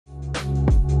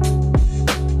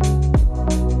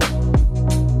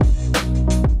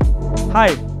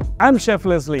Hi, I'm Chef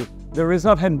Leslie, the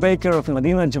resort head baker of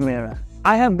Madinat Jumeirah.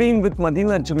 I have been with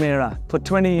Madinat Jumeirah for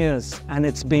 20 years and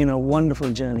it's been a wonderful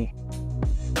journey.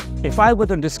 If I were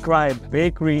to describe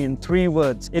bakery in 3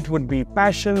 words, it would be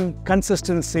passion,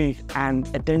 consistency,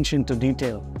 and attention to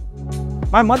detail.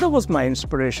 My mother was my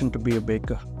inspiration to be a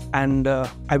baker. And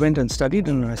I went and studied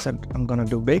and I said, I'm going to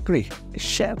do bakery.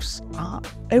 Chefs are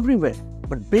everywhere,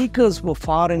 but bakers were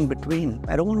far in between.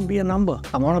 I don't want to be a number.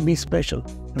 I want to be special.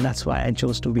 And that's why I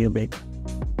chose to be a baker.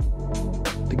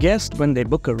 The guests, when they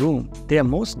book a room, they are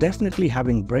most definitely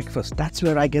having breakfast. That's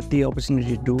where I get the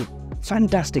opportunity to do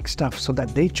fantastic stuff so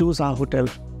that they choose our hotel.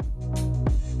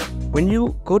 When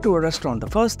you go to a restaurant, the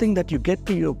first thing that you get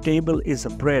to your table is a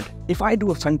bread. If I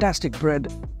do a fantastic bread,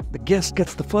 the guest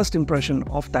gets the first impression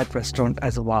of that restaurant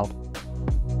as a wow.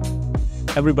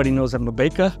 Everybody knows I'm a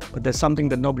baker, but there's something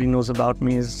that nobody knows about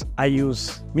me is I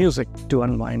use music to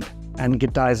unwind, and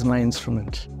guitar is my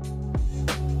instrument.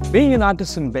 Being an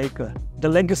artisan baker, the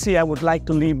legacy I would like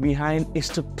to leave behind is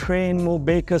to train more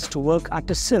bakers to work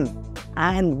artisan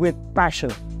and with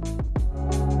passion.